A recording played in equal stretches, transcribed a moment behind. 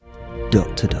The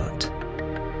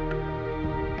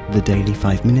daily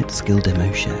 5-minute skill demo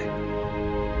show.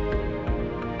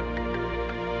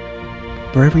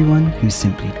 For everyone who's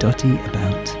simply dotty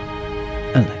about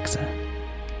Alexa.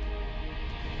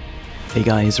 Hey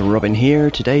guys, Robin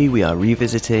here. Today we are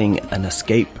revisiting an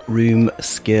escape room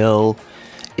skill.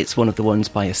 It's one of the ones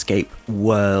by Escape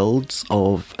Worlds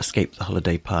of Escape the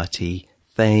Holiday Party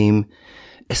fame.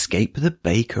 Escape the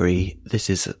Bakery. This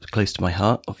is close to my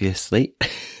heart, obviously,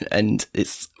 and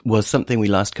it was something we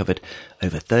last covered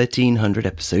over 1,300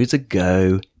 episodes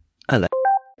ago.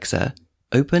 Alexa,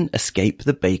 open Escape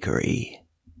the Bakery.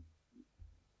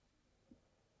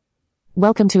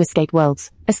 Welcome to Escape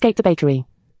Worlds, Escape the Bakery.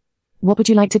 What would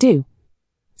you like to do?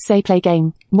 Say play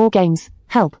game, more games,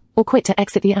 help, or quit to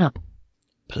exit the app.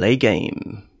 Play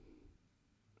game.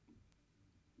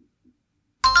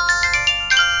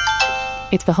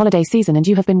 It's the holiday season and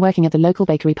you have been working at the local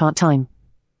bakery part-time.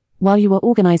 While you were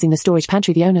organizing the storage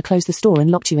pantry, the owner closed the store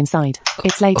and locked you inside.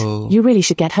 It's late. You really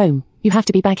should get home. You have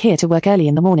to be back here to work early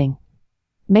in the morning.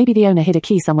 Maybe the owner hid a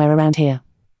key somewhere around here.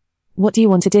 What do you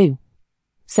want to do?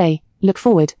 Say, look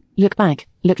forward, look back,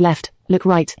 look left, look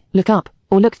right, look up,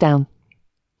 or look down.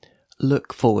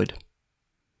 Look forward.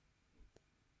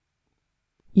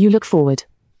 You look forward.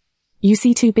 You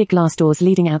see 2 big glass doors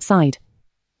leading outside.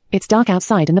 It's dark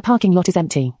outside and the parking lot is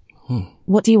empty.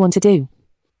 What do you want to do?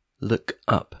 Look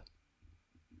up.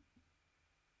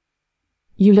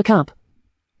 You look up.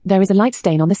 There is a light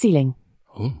stain on the ceiling.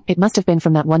 It must have been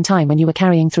from that one time when you were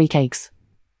carrying 3 cakes.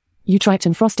 You tripped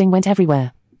and frosting went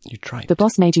everywhere. You tried. The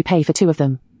boss made you pay for 2 of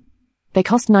them. They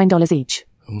cost $9 each.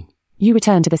 You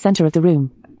return to the center of the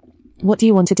room. What do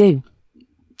you want to do?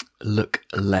 Look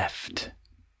left.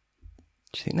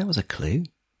 Do you think that was a clue?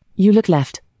 You look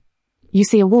left. You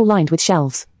see a wall lined with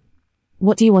shelves.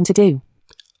 What do you want to do?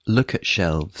 Look at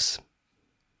shelves.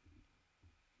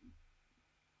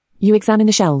 You examine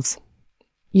the shelves.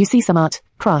 You see some art,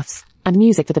 crafts, and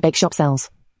music that the bake shop sells.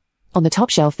 On the top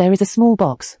shelf there is a small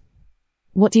box.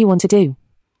 What do you want to do?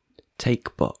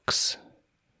 Take box.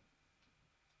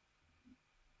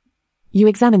 You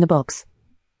examine the box.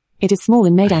 It is small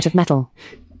and made out of metal.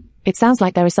 It sounds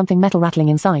like there is something metal rattling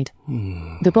inside.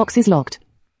 The box is locked.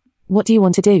 What do you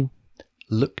want to do?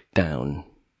 Look down.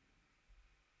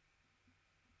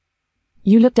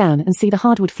 You look down and see the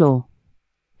hardwood floor.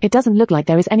 It doesn't look like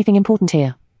there is anything important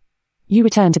here. You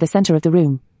return to the center of the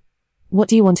room. What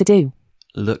do you want to do?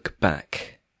 Look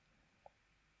back.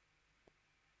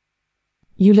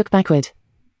 You look backward.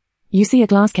 You see a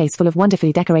glass case full of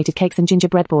wonderfully decorated cakes and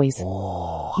gingerbread boys.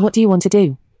 What do you want to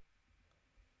do?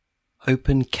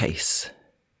 Open case.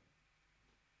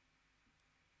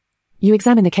 You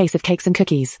examine the case of cakes and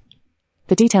cookies.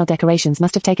 The detailed decorations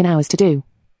must have taken hours to do.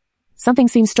 Something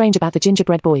seems strange about the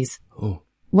gingerbread boys.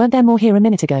 Weren't there more here a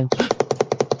minute ago?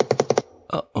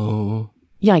 Uh-oh.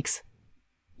 Yikes.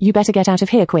 You better get out of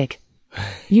here quick.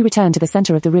 You return to the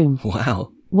center of the room.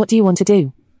 Wow. What do you want to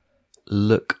do?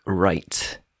 Look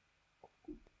right.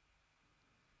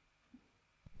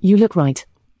 You look right.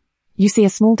 You see a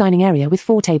small dining area with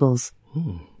 4 tables.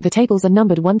 The tables are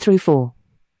numbered 1 through 4.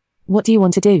 What do you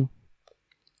want to do?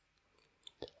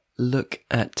 Look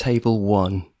at table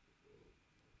 1.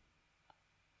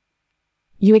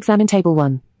 You examine table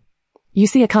 1. You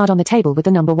see a card on the table with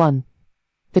the number 1.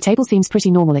 The table seems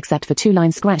pretty normal except for 2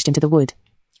 lines scratched into the wood.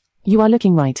 You are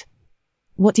looking right.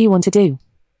 What do you want to do?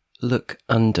 Look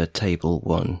under table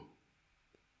 1.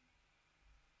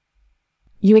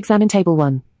 You examine table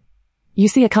 1. You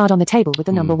see a card on the table with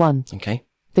the number 1. Okay.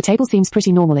 The table seems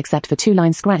pretty normal except for 2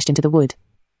 lines scratched into the wood.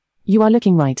 You are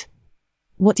looking right.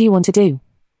 What do you want to do?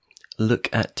 Look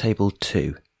at table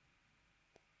 2.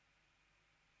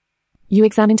 You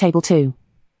examine table 2.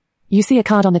 You see a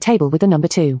card on the table with the number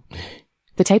 2.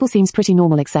 The table seems pretty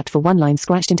normal except for 1 line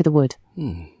scratched into the wood.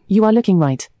 You are looking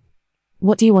right.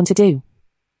 What do you want to do?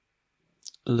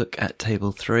 Look at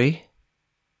table 3.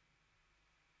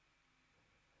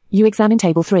 You examine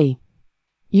table 3.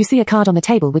 You see a card on the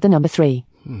table with the number 3.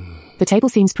 The table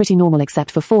seems pretty normal except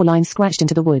for 4 lines scratched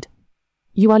into the wood.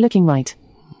 You are looking right.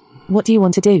 What do you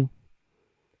want to do?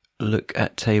 Look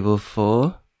at table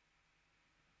 4.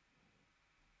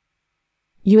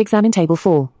 You examine table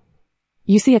 4.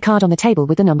 You see a card on the table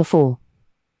with the number 4.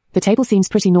 The table seems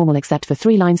pretty normal except for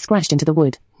 3 lines scratched into the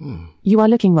wood. You are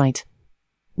looking right.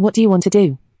 What do you want to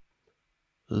do?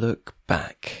 Look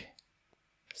back.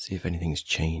 See if anything's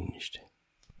changed.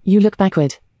 You look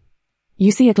backward.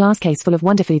 You see a glass case full of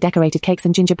wonderfully decorated cakes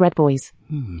and gingerbread boys.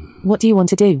 What do you want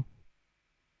to do?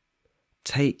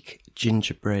 Take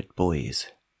gingerbread boys.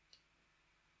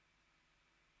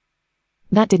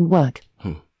 That didn't work.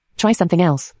 Try something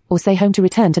else, or say home to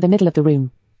return to the middle of the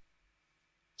room.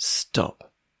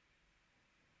 Stop.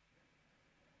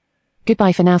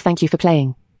 Goodbye for now, thank you for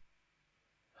playing.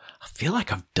 I feel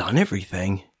like I've done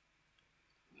everything.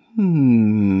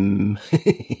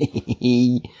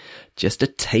 Just a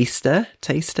taster?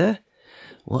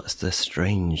 What's the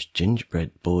strange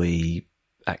gingerbread boy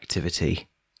activity?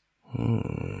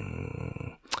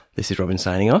 This is Robin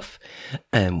signing off,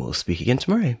 and we'll speak again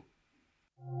tomorrow.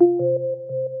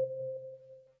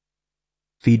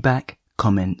 Feedback,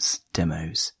 comments,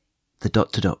 demos.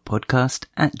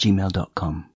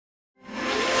 the.to.podcast@gmail.com.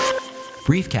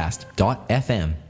 Briefcast.fm